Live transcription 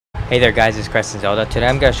Hey there guys, it's Crescent Zelda. Today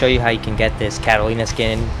I'm going to show you how you can get this Katalina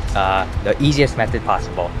skin the easiest method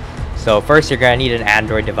possible. So first you're going to need an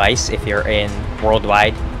Android device if you're in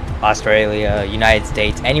worldwide, Australia, United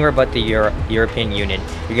States, anywhere but the European Union.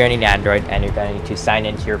 You're going to need Android and you're going to need to sign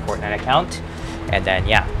into your Fortnite account. And then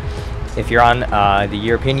yeah, if you're on the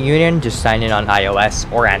European Union, just sign in on iOS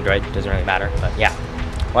or Android, doesn't really matter. But yeah,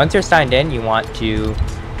 once you're signed in, you want to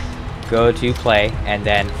go to play and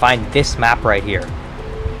then find this map right here.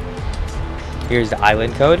 Here's the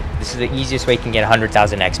island code. This is the easiest way you can get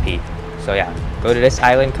 100,000 XP. So yeah, go to this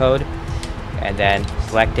island code and then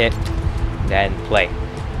select it, then play.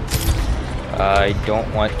 I don't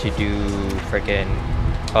want to do freaking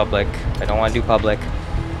public. I don't want to do public.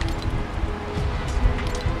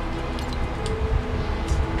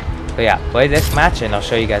 So yeah, play this match and I'll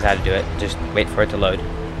show you guys how to do it. Just wait for it to load.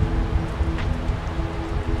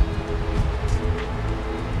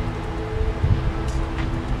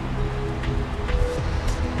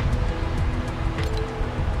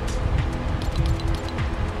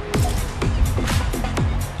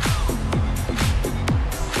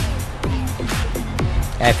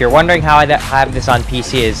 And if you're wondering how I have this on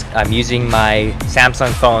PC, is I'm using my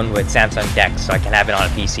Samsung phone with Samsung Dex, so I can have it on a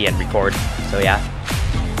PC and record. So yeah.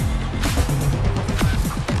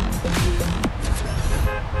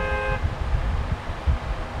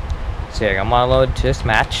 So I'm gonna load to this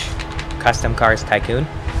match, Custom Cars Tycoon.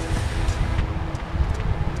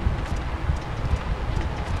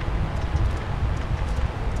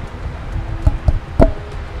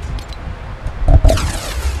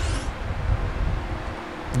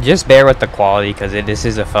 Just bear with the quality because this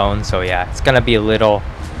is a phone, so yeah, it's gonna be a little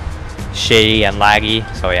shady and laggy,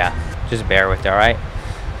 so yeah, just bear with it, alright?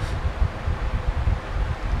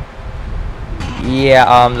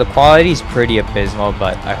 Yeah, the quality is pretty abysmal,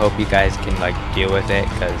 but I hope you guys can like deal with it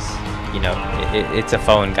because, you know, it's a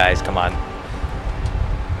phone, guys, come on.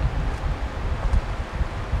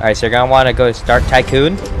 Alright, so you're gonna want to go to Start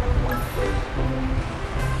Tycoon.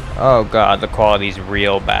 Oh god, the quality is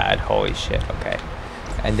real bad, holy shit, okay.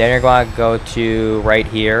 And then you're going to go to right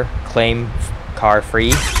here, claim car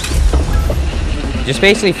free. Just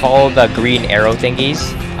basically follow the green arrow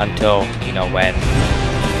thingies until, you know, when.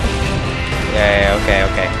 Yeah, okay,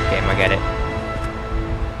 I get it.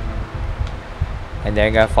 And then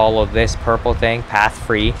you're going to follow this purple thing, path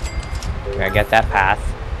free. You're going to get that path.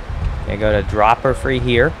 You're going to go to dropper free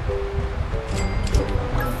here.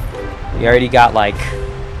 You already got like,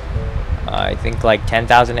 I think like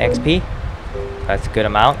 10,000 XP. That's a good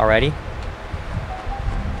amount already.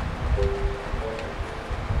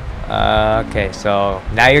 Okay, so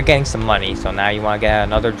now you're getting some money. So now you want to get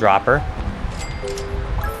another dropper.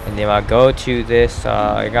 And then you want to go to this.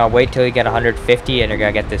 You're going to wait till you get 150 and you're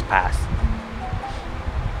going to get this pass.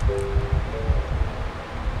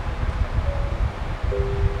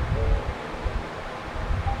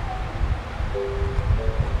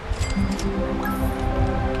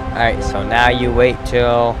 Alright, so now you wait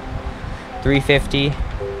till 350,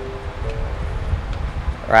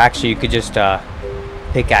 or actually you could just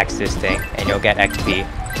pickaxe this thing and you'll get XP.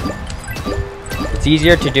 It's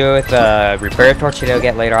easier to do with the repair torch that you'll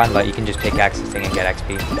get later on, but you can just pickaxe this thing and get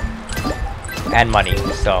XP and money.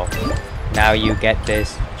 So now you get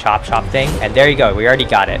this chop thing, and there you go, we already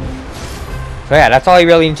got it. So yeah, that's all you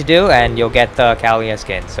really need to do and you'll get the Katalina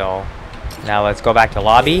skin. So now let's go back to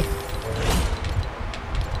lobby.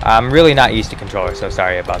 I'm really not used to controller, so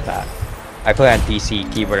sorry about that. I play on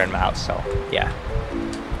PC, keyboard and mouse, so yeah.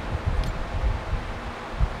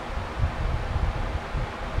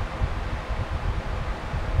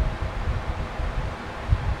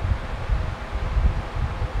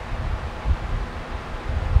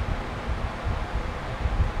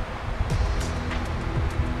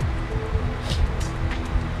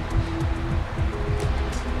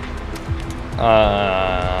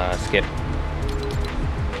 Skip.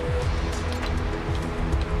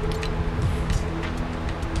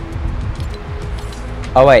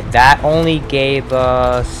 Oh wait, that only gave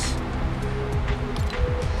us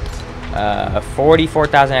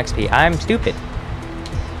 44,000 XP. I'm stupid.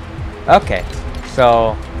 Okay,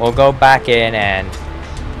 so we'll go back in and,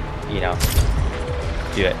 you know,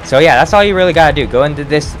 do it. So yeah, that's all you really gotta do. Go into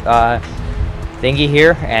this thingy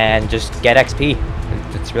here and just get XP.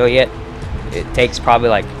 That's really it. It takes probably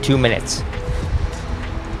like 2 minutes.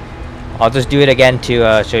 I'll just do it again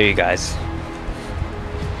to show you guys.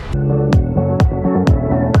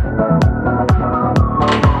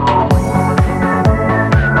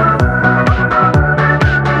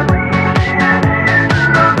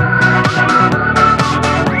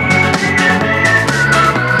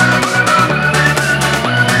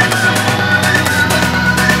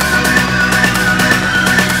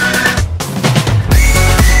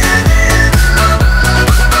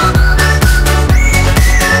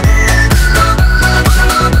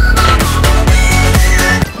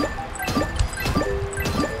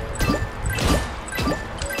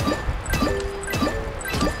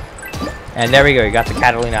 And there we go, you got the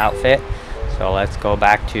Catalina outfit. So let's go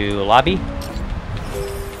back to lobby.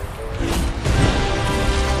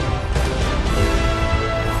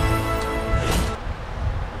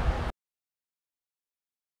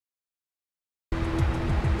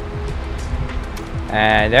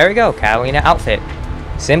 And there we go, Catalina outfit.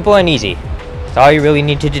 Simple and easy. That's all you really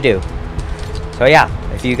need to do. So yeah,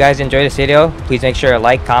 if you guys enjoyed this video, please make sure to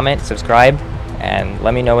like, comment, subscribe, and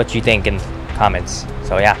let me know what you think in comments.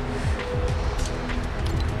 So yeah,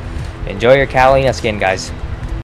 enjoy your Catalina skin, guys.